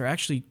movements are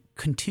actually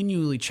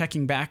continually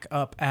checking back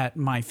up at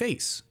my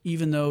face,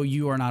 even though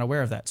you are not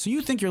aware of that. So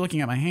you think you're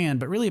looking at my hand,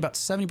 but really about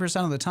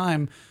 70% of the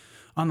time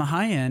on the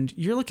high end,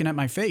 you're looking at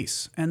my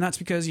face. And that's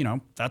because,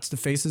 that's the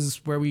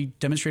faces where we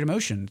demonstrate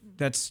emotion.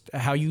 That's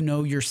how you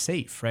know you're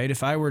safe, right?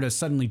 If I were to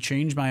suddenly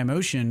change my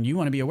emotion, you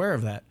want to be aware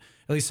of that,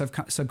 at least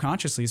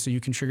subconsciously, so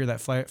you can trigger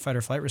that fight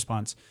or flight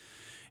response.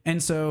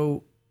 And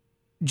so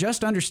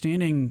just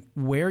understanding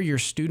where your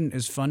student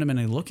is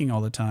fundamentally looking all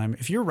the time.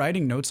 If you're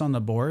writing notes on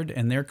the board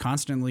and they're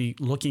constantly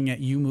looking at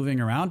you moving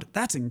around,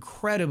 that's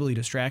incredibly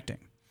distracting.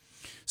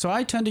 So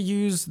I tend to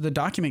use the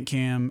document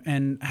cam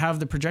and have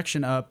the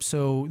projection up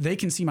so they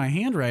can see my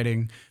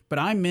handwriting, but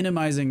I'm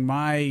minimizing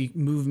my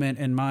movement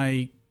and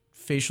my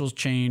facial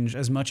change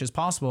as much as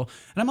possible.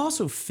 And I'm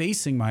also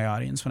facing my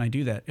audience when I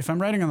do that. If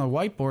I'm writing on the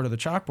whiteboard or the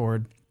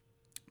chalkboard,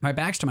 my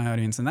back's to my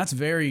audience, and that's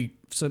very,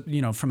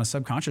 from a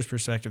subconscious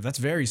perspective, that's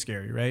very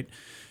scary, right?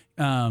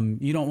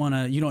 You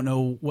don't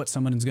know what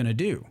someone is going to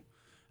do.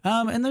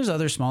 And there's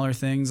other smaller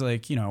things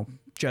like,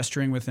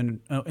 gesturing with an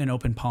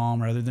open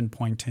palm rather than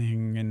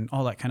pointing and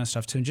all that kind of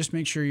stuff to just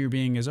make sure you're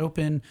being as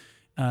open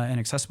and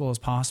accessible as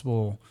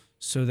possible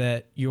so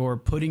that you're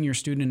putting your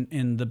student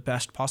in the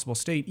best possible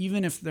state,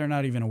 even if they're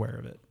not even aware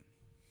of it.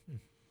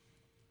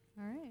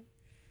 All right.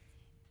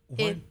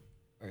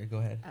 All right, go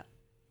ahead.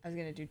 I was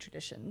going to do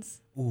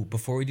traditions. Ooh,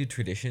 before we do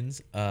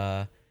traditions,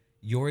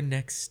 your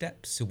next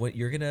steps. So what,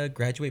 you're going to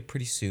graduate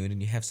pretty soon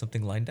and you have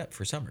something lined up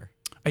for summer.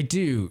 I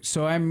do.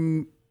 So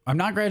I'm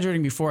not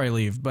graduating before I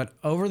leave, but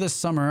over the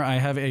summer, I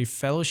have a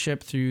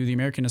fellowship through the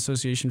American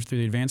Association for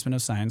the Advancement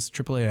of Science,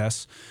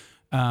 AAAS,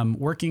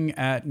 working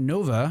at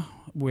NOVA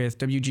with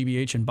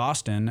WGBH in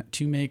Boston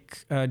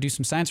to do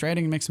some science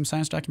writing and make some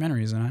science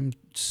documentaries, and I'm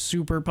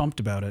super pumped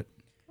about it.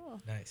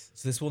 Nice.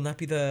 So this will not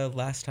be the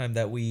last time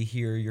that we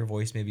hear your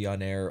voice maybe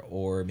on air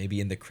or maybe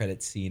in the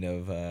credit scene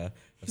of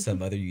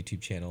some other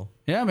YouTube channel.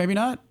 Yeah, maybe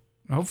not.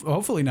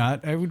 Hopefully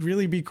not. It would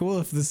really be cool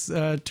if this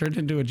turned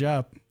into a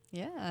job.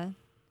 Yeah.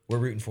 We're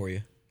rooting for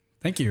you.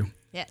 Thank you.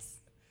 Yes.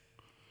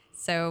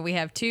 So we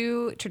have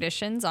two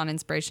traditions on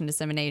inspiration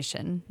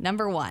dissemination.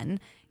 Number one,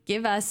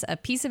 give us a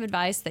piece of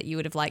advice that you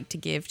would have liked to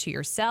give to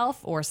yourself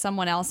or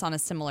someone else on a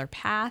similar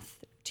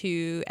path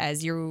to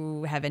as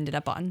you have ended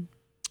up on.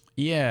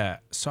 Yeah,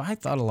 so I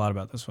thought a lot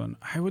about this one.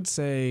 I would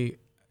say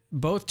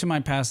both to my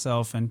past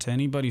self and to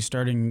anybody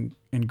starting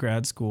in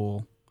grad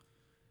school,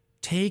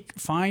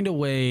 find a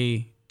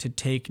way to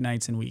take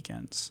nights and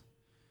weekends.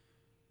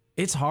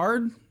 It's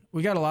hard.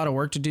 We got a lot of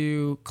work to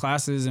do,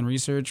 classes and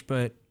research,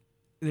 but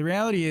the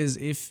reality is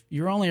if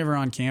you're only ever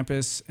on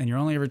campus and you're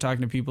only ever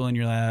talking to people in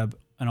your lab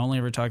and only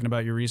ever talking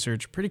about your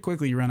research, pretty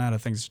quickly you run out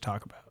of things to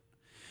talk about.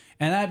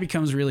 And that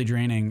becomes really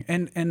draining.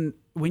 And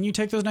when you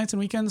take those nights and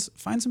weekends,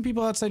 find some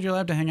people outside your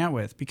lab to hang out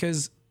with,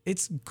 because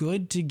it's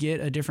good to get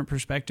a different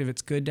perspective.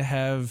 It's good to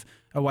have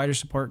a wider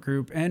support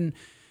group, and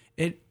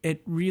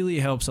it really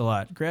helps a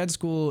lot. Grad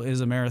school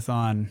is a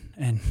marathon,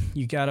 and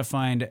you got to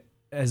find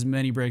as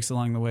many breaks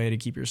along the way to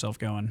keep yourself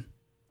going.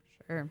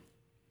 Sure.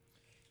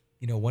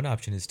 One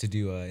option is to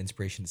do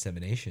inspiration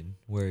dissemination,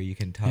 where you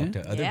can talk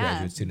to other Yeah.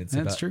 graduate students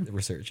That's about true. the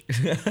research.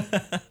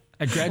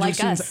 A graduate Like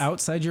students us.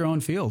 outside your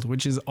own field,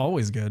 which is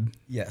always good.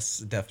 Yes,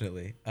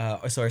 definitely.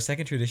 So our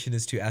second tradition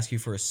is to ask you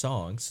for a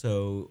song.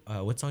 So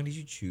what song did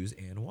you choose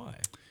and why?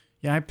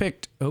 Yeah, I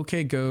picked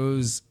OK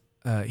Go's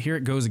Here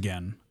It Goes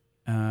Again.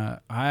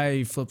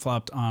 I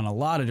flip-flopped on a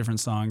lot of different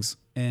songs,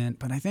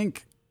 but I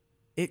think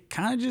it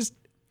kind of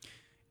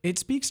it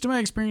speaks to my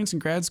experience in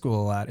grad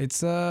school a lot.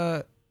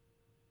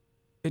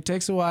 It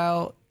takes a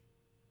while.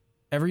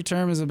 Every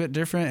term is a bit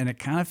different, and it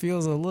kind of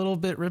feels a little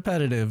bit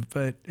repetitive,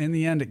 but in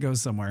the end, it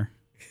goes somewhere.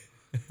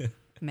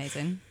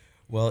 Amazing.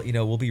 Well,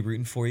 we'll be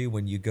rooting for you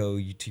when you go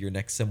to your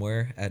next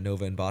somewhere at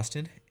Nova in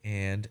Boston.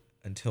 And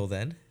until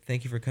then,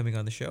 thank you for coming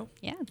on the show.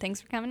 Yeah,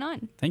 thanks for coming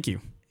on. Thank you.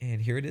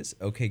 And here it is,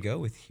 OK Go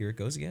with Here It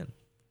Goes Again.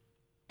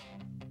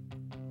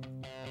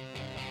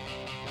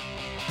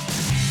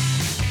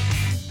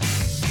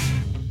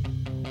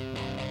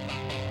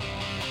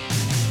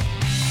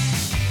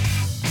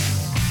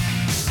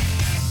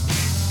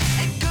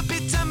 It could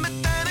be time, but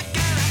then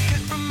again, I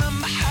can't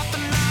remember half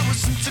an hour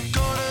since I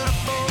go to the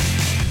boat.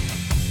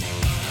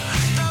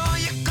 Though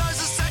you close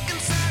the second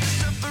side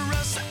is up for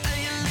us,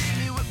 and you leave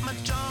me with my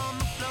jaw on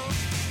the floor.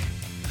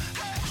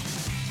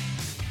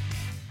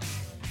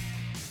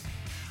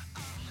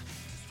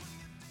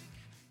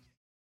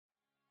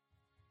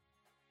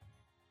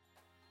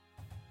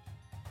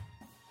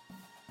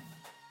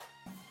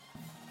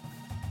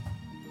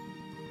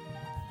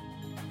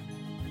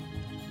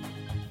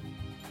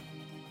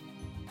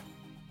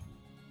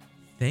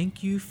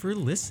 Thank you for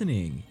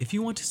listening. If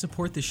you want to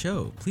support the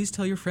show, please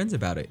tell your friends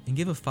about it and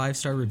give a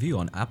 5-star review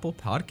on Apple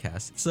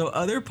Podcasts so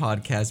other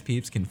podcast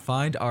peeps can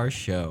find our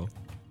show.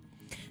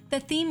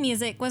 The theme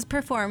music was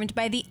performed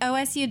by the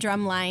OSU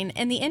Drumline,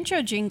 and the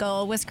intro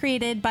jingle was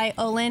created by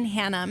Olin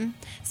Hannum.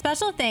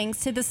 Special thanks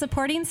to the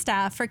supporting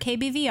staff for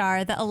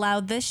KBVR that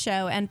allowed this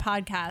show and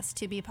podcast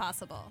to be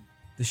possible.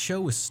 The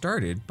show was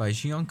started by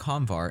Jian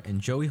Convar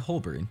and Joey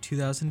Holber in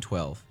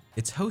 2012.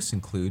 Its hosts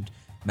include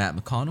Matt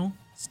McConnell,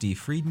 Steve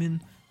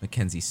Friedman,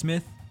 Mackenzie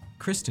Smith,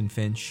 Kristen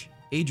Finch,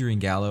 Adrian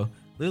Gallo,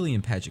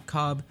 Lillian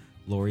Paget-Cobb,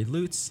 Lori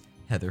Lutz,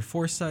 Heather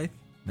Forsyth,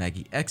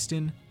 Maggie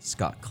Exton,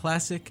 Scott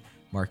Classic,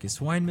 Marcus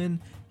Weinman,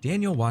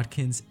 Daniel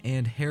Watkins,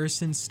 and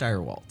Harrison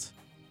Steyerwalt.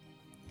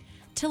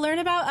 To learn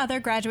about other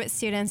graduate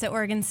students at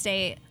Oregon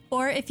State,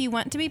 or if you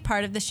want to be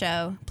part of the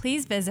show,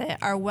 please visit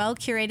our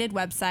well-curated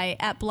website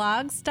at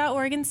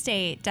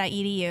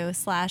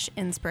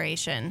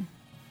blogs.oregonstate.edu/inspiration.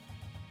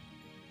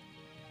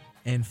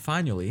 And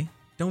finally,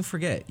 don't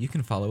forget, you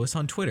can follow us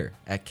on Twitter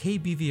at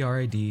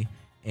KBVRID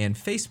and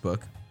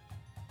Facebook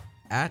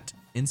at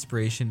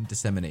Inspiration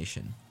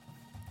Dissemination.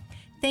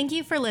 Thank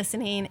you for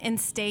listening, and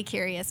stay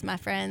curious, my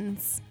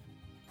friends.